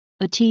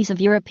a tease of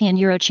European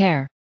Euro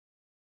chair.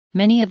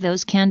 Many of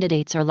those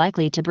candidates are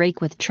likely to break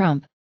with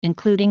Trump,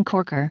 including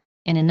Corker,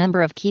 in a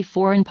number of key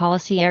foreign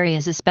policy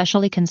areas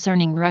especially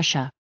concerning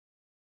Russia.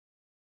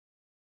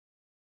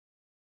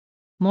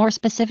 More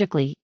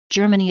specifically,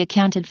 Germany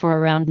accounted for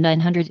around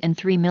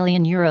 €903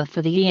 million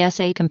for the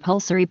ESA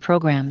compulsory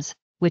programs,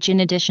 which in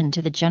addition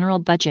to the general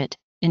budget,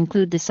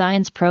 include the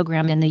science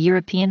program and the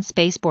European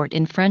spaceport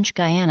in French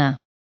Guiana.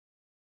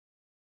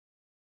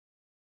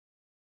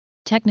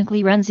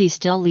 Technically Renzi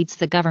still leads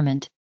the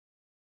government.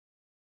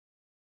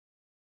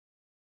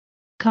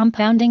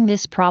 Compounding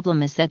this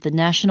problem is that the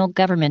national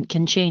government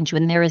can change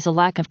when there is a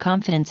lack of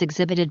confidence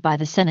exhibited by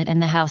the Senate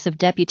and the House of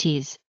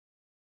Deputies.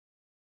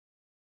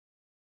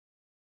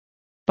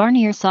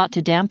 Barnier sought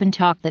to dampen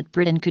talk that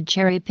Britain could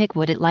cherry-pick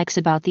what it likes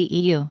about the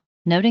EU,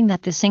 noting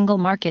that the single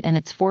market and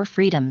its four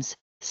freedoms,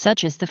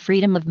 such as the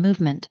freedom of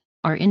movement,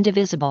 are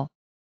indivisible.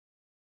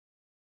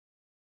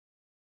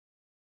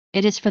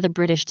 It is for the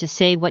British to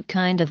say what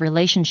kind of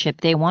relationship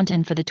they want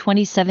and for the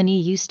 27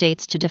 EU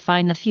states to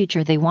define the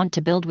future they want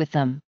to build with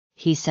them,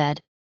 he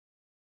said.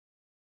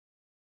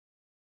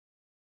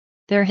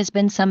 There has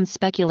been some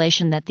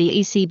speculation that the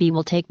ECB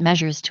will take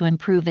measures to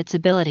improve its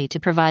ability to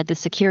provide the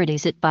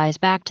securities it buys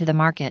back to the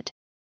market.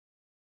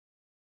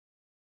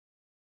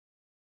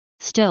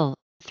 Still,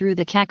 through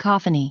the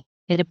cacophony,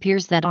 it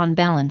appears that on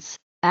balance,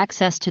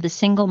 access to the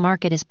single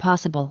market is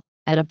possible,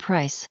 at a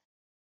price.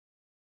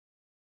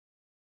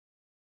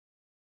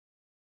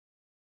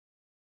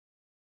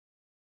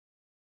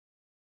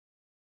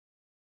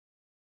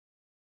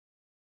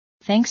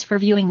 Thanks for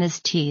viewing this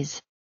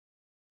tease.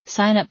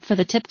 Sign up for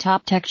the Tip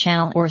Top Tech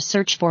channel or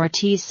search for a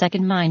Tease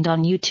Second Mind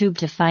on YouTube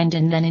to find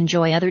and then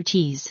enjoy other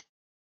teas.